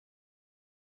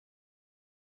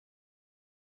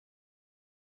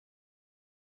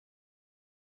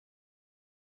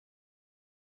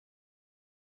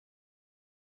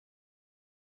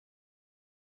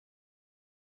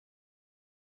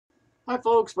Hi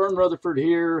folks, Vern Rutherford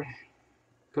here,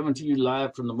 coming to you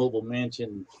live from the mobile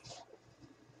mansion.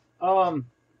 Um,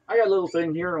 I got a little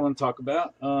thing here I want to talk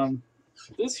about.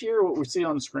 This here, what we see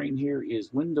on the screen here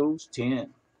is Windows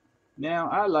 10. Now,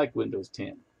 I like Windows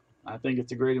 10. I think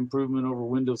it's a great improvement over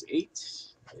Windows 8,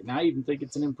 and I even think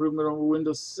it's an improvement over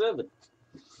Windows 7.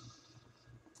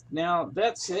 Now,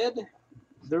 that said,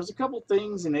 there's a couple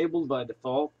things enabled by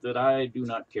default that I do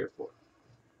not care for.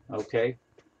 Okay.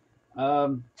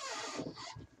 Um,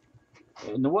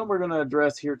 and the one we're going to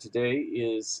address here today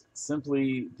is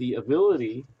simply the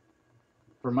ability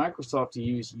for Microsoft to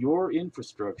use your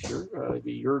infrastructure,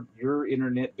 your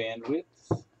internet bandwidth,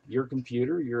 your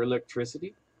computer, your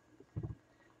electricity,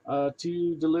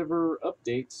 to deliver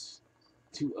updates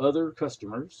to other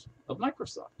customers of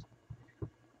Microsoft.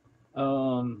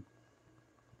 Um,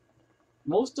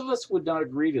 Most of us would not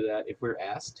agree to that if we're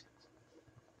asked.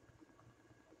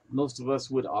 Most of us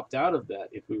would opt out of that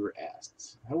if we were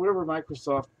asked. However,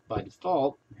 Microsoft by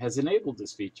default has enabled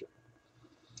this feature.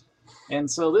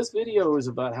 And so this video is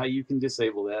about how you can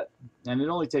disable that, and it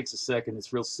only takes a second.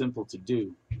 It's real simple to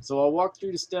do. So I'll walk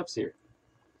through the steps here.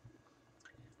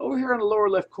 Over here on the lower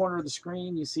left corner of the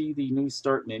screen, you see the new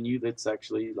Start menu that's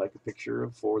actually like a picture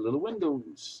of 4 little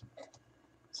windows.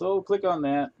 So click on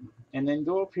that, and then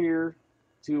go up here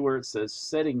to where it says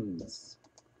Settings.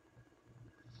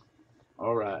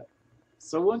 All right.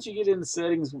 So once you get in the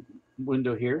Settings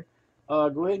window here,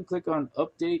 go ahead and click on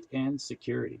Update and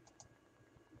Security.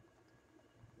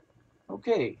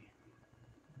 Okay,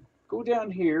 go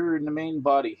down here in the main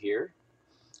body here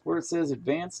where it says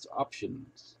Advanced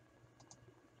Options.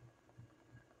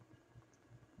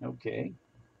 Okay.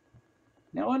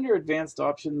 Now under Advanced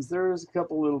Options, there's a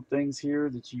couple little things here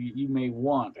that you may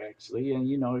want actually. And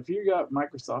you know, if you got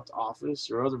Microsoft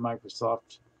Office or other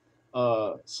Microsoft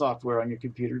software on your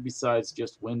computer besides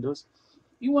just Windows,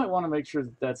 you might want to make sure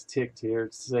that that's ticked here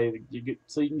to say that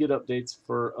so you can get updates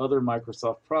for other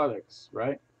Microsoft products,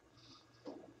 right?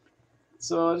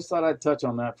 So I just thought I'd touch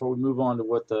on that before we move on to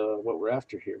what we're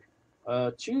after here.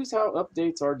 Choose how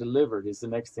updates are delivered is the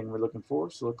next thing we're looking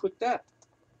for, so we'll click that.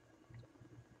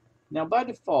 Now by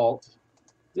default,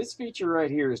 this feature right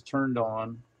here is turned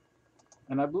on,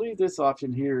 and I believe this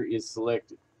option here is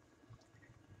selected.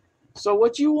 So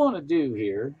what you want to do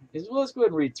here is, well, let's go ahead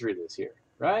and read through this here,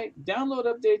 right? Download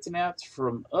updates and apps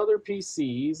from other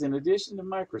PCs in addition to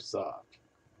Microsoft.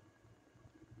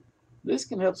 This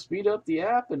can help speed up the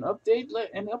app and update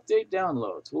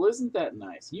downloads. Well, isn't that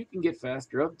nice? You can get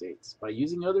faster updates by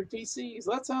using other PCs.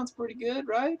 That sounds pretty good,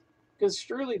 right? Because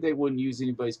surely they wouldn't use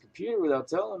anybody's computer without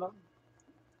telling them.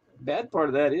 The bad part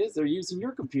of that is they're using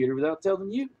your computer without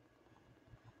telling you.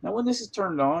 Now, when this is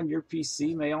turned on, your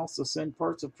PC may also send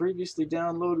parts of previously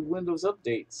downloaded Windows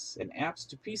updates and apps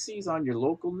to PCs on your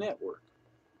local network.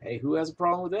 Hey, who has a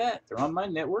problem with that? They're on my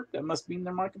network. That must mean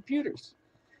they're my computers.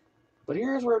 But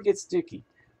here's where it gets sticky.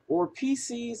 Or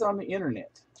PCs on the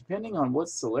internet, depending on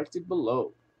what's selected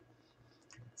below.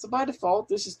 So by default,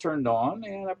 this is turned on,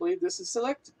 and I believe this is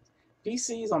selected.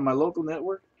 PCs on my local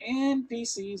network and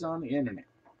PCs on the internet.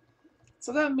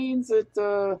 So that means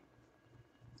that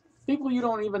people you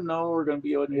don't even know are going to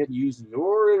be able to use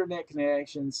your internet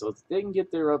connection so that they can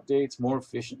get their updates more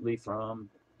efficiently from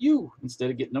you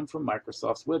instead of getting them from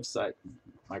Microsoft's website,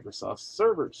 Microsoft's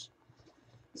servers.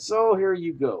 So here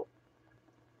you go.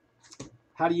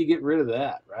 How do you get rid of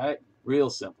that, right? Real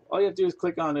simple. All you have to do is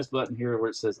click on this button here where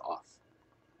it says off.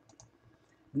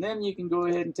 And then you can go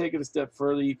ahead and take it a step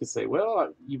further. You can say,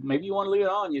 well, maybe you want to leave it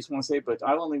on. You just want to say, but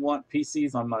I only want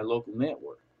PCs on my local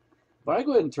network. But I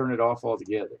go ahead and turn it off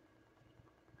altogether.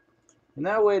 And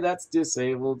that way that's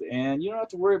disabled, and you don't have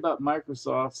to worry about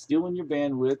Microsoft stealing your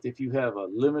bandwidth if you have a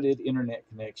limited internet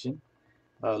connection,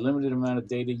 a limited amount of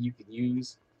data you can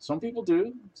use. Some people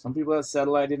do. Some people have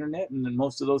satellite internet, and then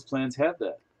most of those plans have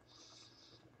that.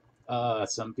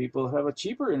 Some people have a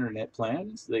cheaper internet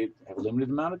plan. So they have a limited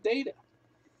amount of data.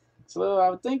 So I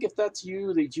would think if that's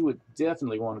you, that you would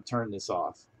definitely want to turn this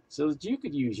off so that you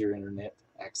could use your internet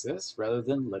access rather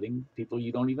than letting people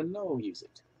you don't even know use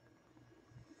it.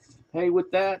 Hey,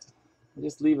 with that, I'll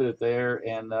just leave it there.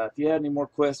 And if you had any more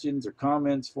questions or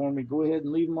comments for me, go ahead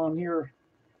and leave them on here.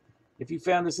 If you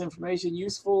found this information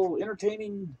useful,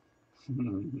 entertaining,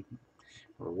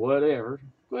 or whatever,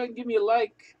 go ahead and give me a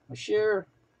like, a share,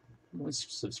 and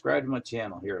subscribe to my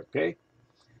channel here, okay?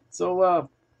 So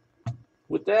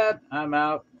with that, I'm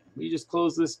out. We just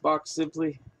close this box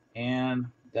simply, and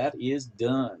that is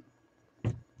done.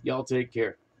 Y'all take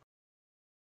care.